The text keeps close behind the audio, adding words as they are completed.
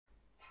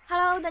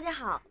Hello， 大家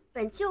好，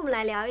本期我们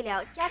来聊一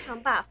聊加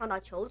长把放到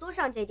球桌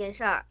上这件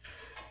事儿。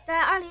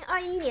在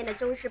2021年的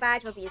中式8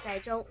球比赛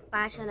中，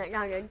发生了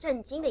让人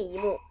震惊的一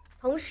幕，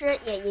同时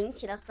也引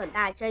起了很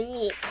大争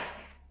议。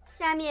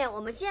下面我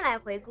们先来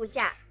回顾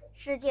下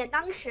事件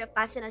当时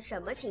发生了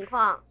什么情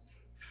况。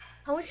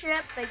同时，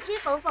本期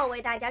冯冯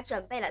为大家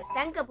准备了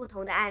3个不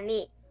同的案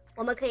例，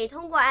我们可以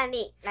通过案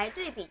例来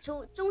对比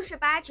出中式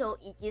8球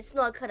以及斯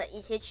诺克的一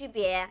些区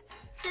别。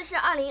这是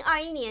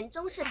2021年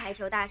中式台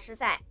球大师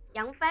赛，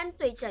杨帆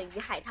对阵于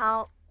海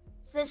涛。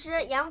此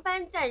时杨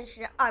帆暂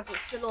时2比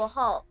4落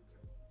后。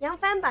杨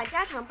帆把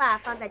加长把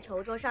放在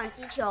球桌上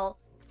击球，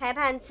裁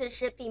判此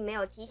时并没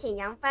有提醒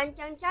杨帆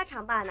将加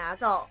长把拿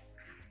走。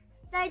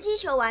在击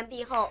球完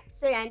毕后，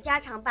虽然加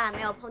长把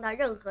没有碰到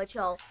任何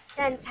球，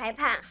但裁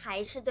判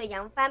还是对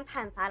杨帆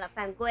判罚了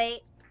犯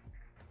规。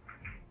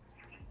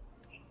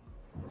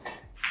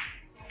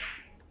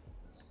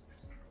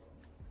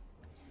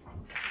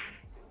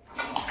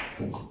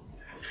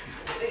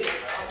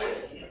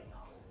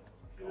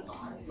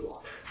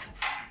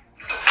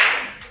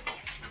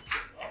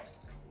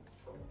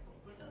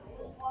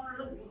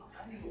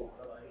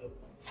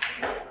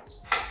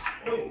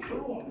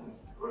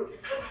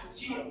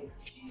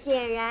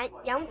显然，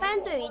杨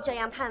帆对于这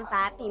样判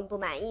罚并不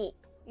满意，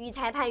与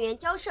裁判员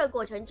交涉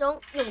过程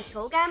中用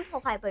球杆破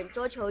坏本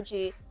桌球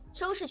局，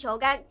收拾球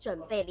杆准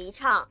备离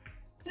场。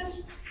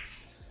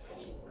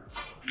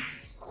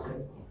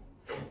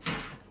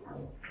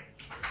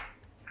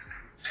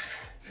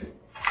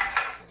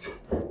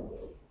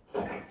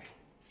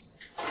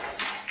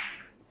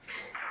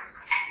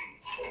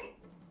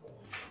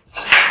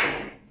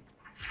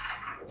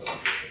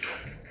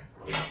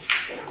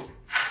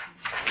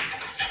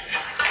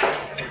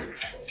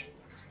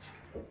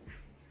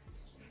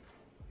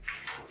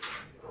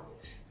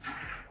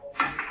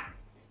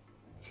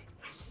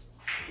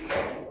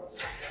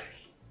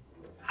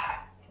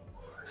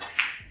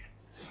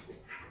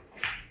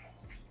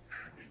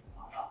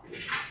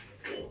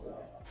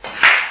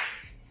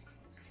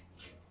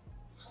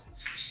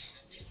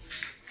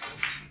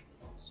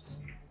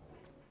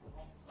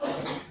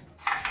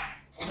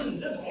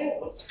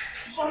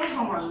上面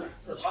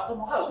怎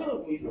么还有这个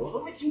规则？我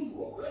都没听说，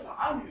我在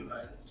哪里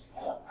来着？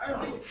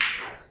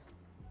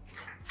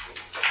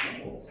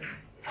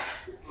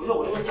不是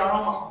我这个加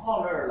长码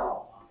放这儿了，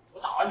我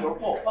打完球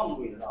不好犯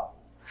规了，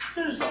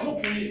这是什么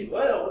规则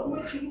呀？我都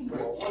没听说，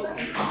我哪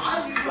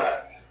去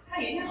呗？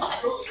那人家打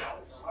球什么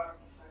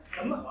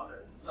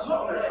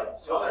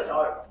小点，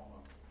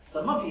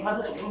怎么比还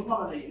是怎么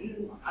放的？人家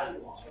哪有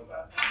啊？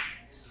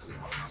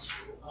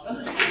那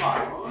是球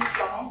杆，能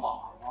加长码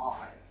吗？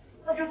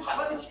那就裁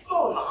判就叫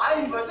我拿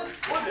一个，这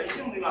多人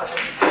性的呀！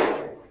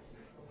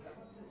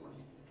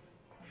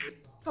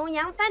从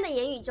杨帆的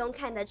言语中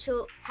看得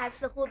出，他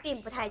似乎并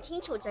不太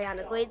清楚这样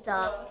的规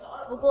则。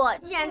不过，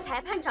既然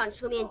裁判长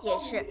出面解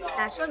释，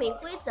那说明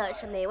规则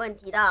是没问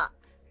题的。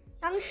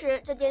当时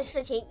这件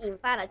事情引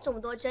发了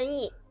众多争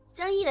议，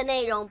争议的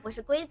内容不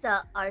是规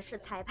则，而是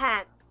裁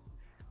判。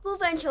部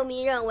分球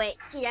迷认为，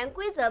既然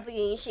规则不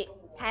允许，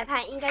裁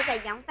判应该在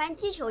杨帆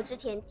击球之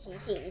前提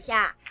醒一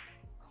下。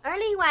而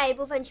另外一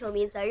部分球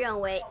迷则认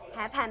为，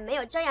裁判没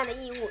有这样的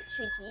义务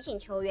去提醒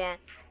球员，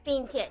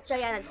并且这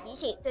样的提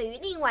醒对于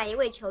另外一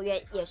位球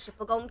员也是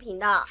不公平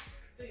的。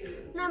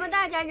那么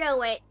大家认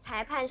为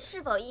裁判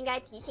是否应该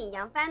提醒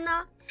杨帆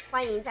呢？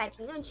欢迎在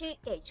评论区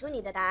给出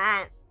你的答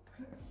案。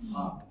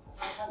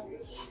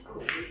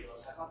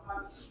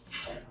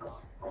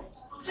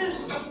这是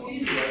什么规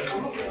则？什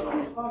么规则？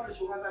你放置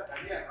球杆在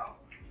台面上，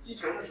击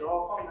球的时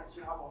候放置其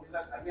他东西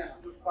在台面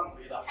上就是犯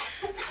规的。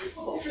你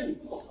不懂是你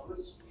不懂的问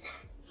题。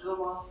知道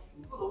吗？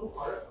你不懂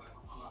玩儿，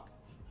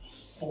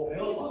我没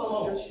有不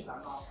懂就气难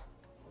吗？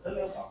真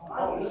没有想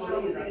法。我们说这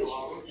个东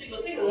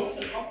西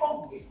怎么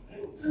放规？你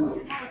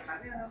放在台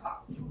面上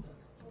打就是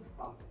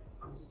放规。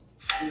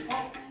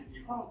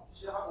你放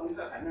其他东西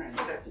在台面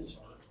上，你在进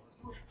球的时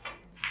候就是放规。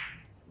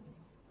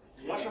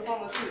你要是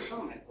放在最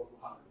上面都不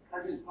犯规，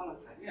但是你放在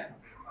台面上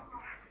是犯规。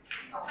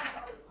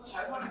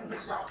裁判你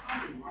想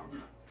看你吗？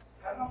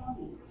裁判看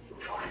你。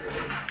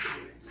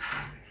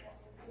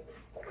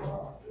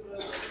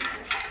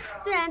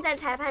虽然在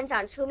裁判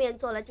长出面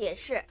做了解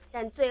释，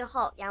但最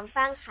后杨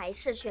帆还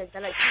是选择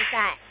了弃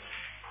赛，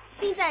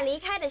并在离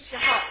开的时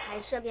候还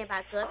顺便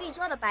把隔壁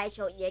桌的白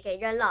球也给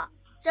扔了，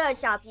这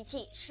小脾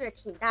气是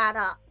挺大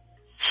的。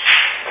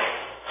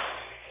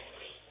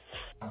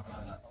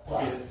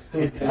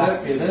对，给他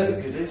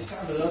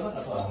瞎折腾，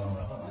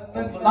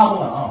那不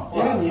能，因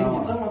为你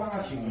这么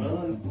大型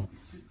了。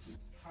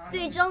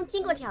最终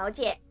经过调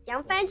解，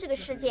杨帆这个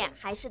事件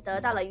还是得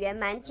到了圆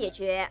满解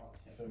决。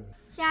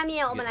下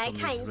面我们来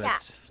看一下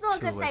斯诺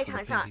克赛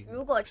场上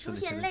如果出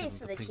现类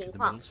似的情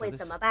况会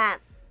怎么办。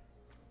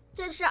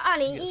这是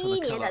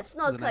2011年的斯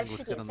诺克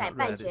世锦赛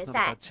半决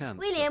赛，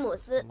威廉姆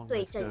斯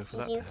对阵希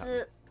金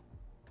斯。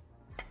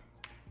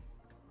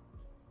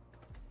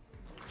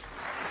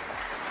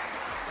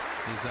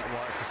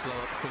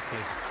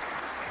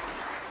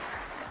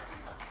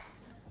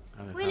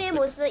威廉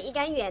姆斯一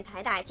杆远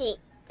台打进，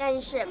但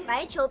是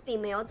白球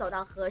并没有走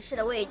到合适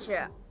的位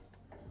置。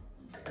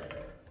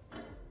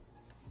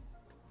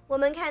我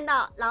们看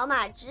到老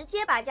马直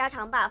接把加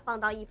长把放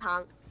到一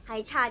旁，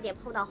还差点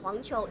碰到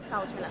黄球，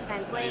造成了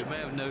犯规。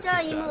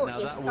这一幕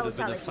也是逗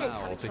笑了现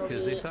场的球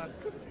迷。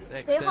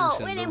随后，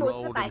威廉姆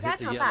斯把加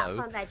长把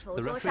放在球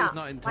桌上，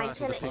完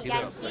成了一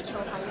杆贴球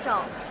防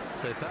守。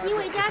因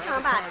为加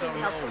长把并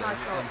没有碰到球，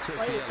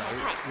所以裁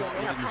判也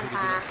没有判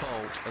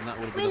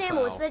罚。威廉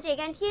姆斯这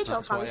杆贴球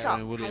防守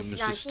还是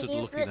让希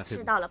金斯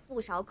吃到了不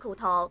少苦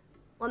头。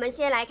我们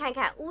先来看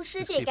看巫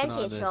师这杆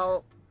解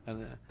球。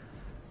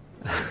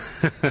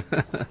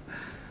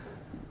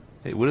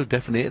It would have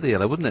definitely hit the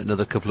yellow, wouldn't it?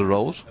 Another couple of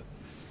rolls.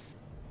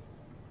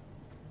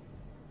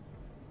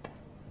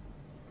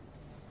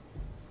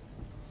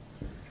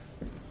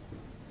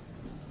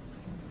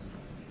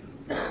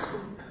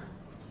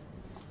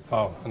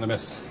 Foul and a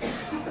miss.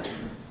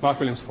 Mark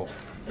Williams 4.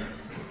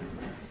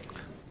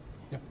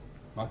 Yeah,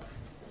 Mark.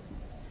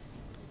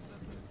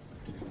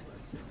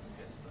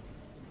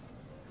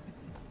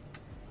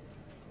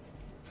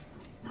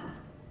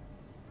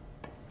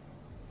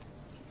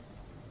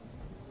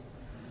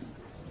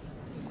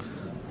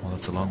 Well,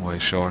 that's a long way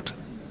short.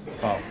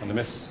 Foul and a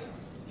miss.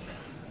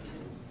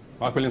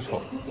 Mark Williams 4.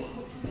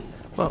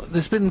 Well,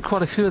 there's been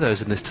quite a few of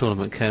those in this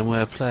tournament, Ken,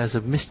 where players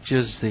have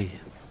misjudged the...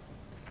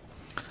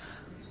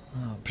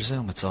 I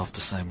presume it's off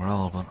the same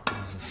roll, but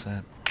as I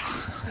said,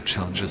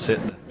 challengers hit.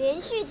 连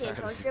续解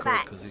球失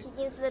败，希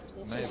金斯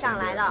脾气上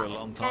来了，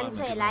干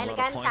脆来了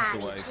杆大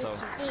力出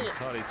奇迹。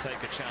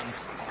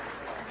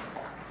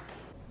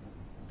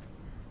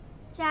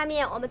下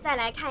面我们再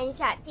来看一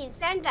下第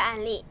3个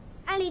案例，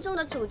案例中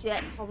的主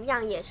角同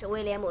样也是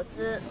威廉姆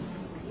斯。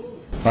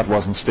That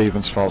wasn't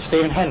Stephen's fault.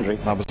 Stephen Hendry.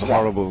 That was a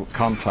horrible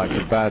contact,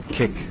 a bad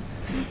kick.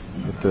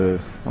 But the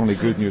only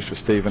good news for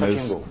Stephen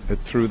is it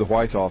threw the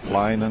white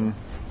offline, and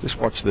just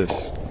watch this.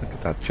 Look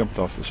at that, jumped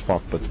off the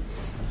spot, but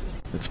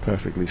it's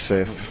perfectly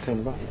safe.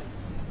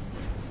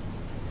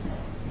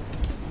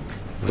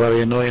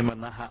 Very annoying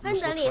when that happens. 亨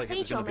德里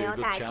黑球没有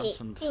打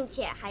进，并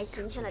且还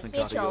形成了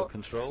贴球，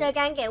这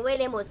杆给威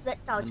廉姆斯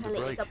造成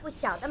了一个不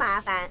小的麻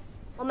烦。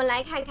我们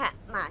来看看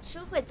马叔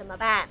会怎么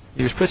办。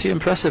He was pretty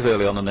impressive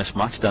early on in this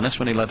match, Dennis,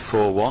 when he led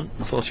 4-1.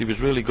 I thought he was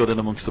really good in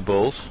amongst the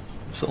balls.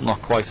 Still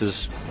not quite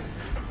as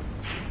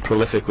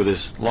prolific with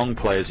his long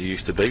play as he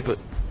used to be, but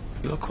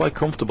he looked quite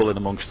comfortable in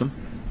amongst them.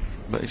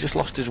 But he just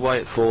lost his way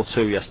at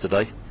 4-2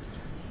 yesterday.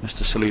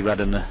 Mr. Silly Red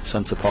in the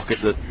centre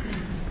pocket that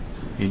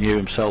he knew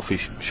himself he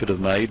should have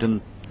made, and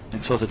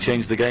it sort of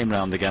changed the game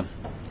round again.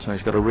 So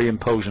he's got to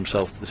reimpose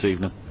himself this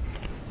evening.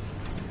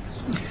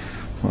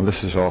 Well,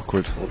 this is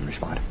awkward.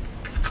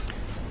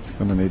 It's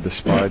going to need the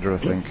spider, I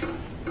think.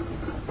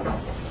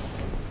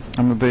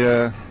 And there'll be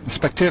a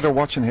spectator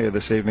watching here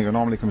this evening who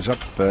normally comes up,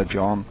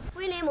 John.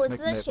 威廉姆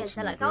斯选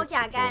择了高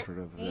架杆，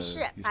于是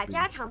把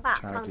加长把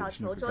放到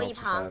球桌一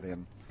旁。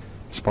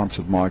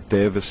 Sponsored Mark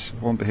Davis.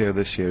 Won't be here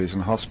this year. He's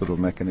in hospital,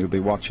 Mick, and he'll be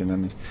watching.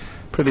 And he's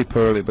pretty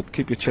poorly, but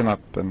keep your chin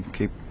up and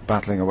keep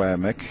battling away,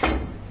 Mick.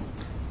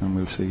 And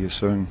we'll see you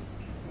soon.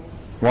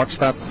 Watch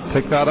that.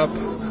 Pick that up.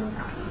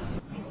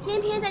 偏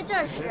偏在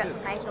这时，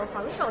白球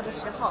防守的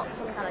时候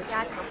碰到了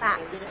加长把，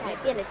改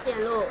变了线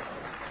路。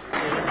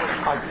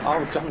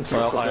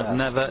 Well, I've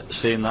never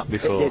seen that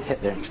before.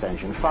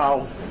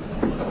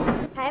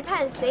 裁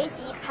判随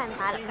即判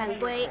罚了犯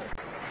规。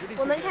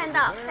我们看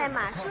到，在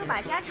马叔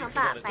把加长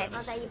把摆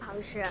放在一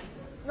旁时，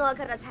斯诺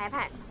克的裁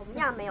判同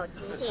样没有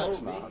提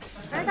醒。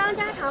而当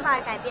加长把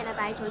改变了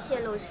白球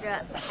线路时，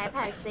裁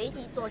判随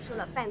即做出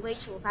了犯规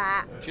处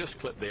罚。 Just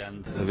clipped the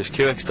end of his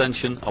cue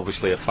extension,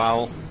 obviously a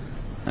foul,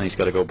 and he's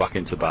got to go back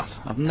into bat.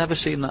 I've never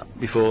seen that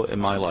before in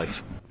my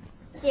life.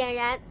 显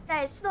然，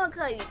在斯诺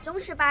克与中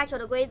式8球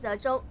的规则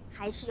中，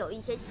还是有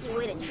一些细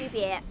微的区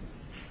别。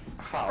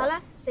好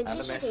了，本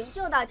期视频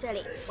就到这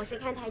里，我是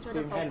看台球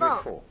的冯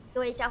冯，各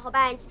位小伙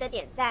伴记得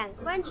点赞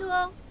关注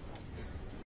哦。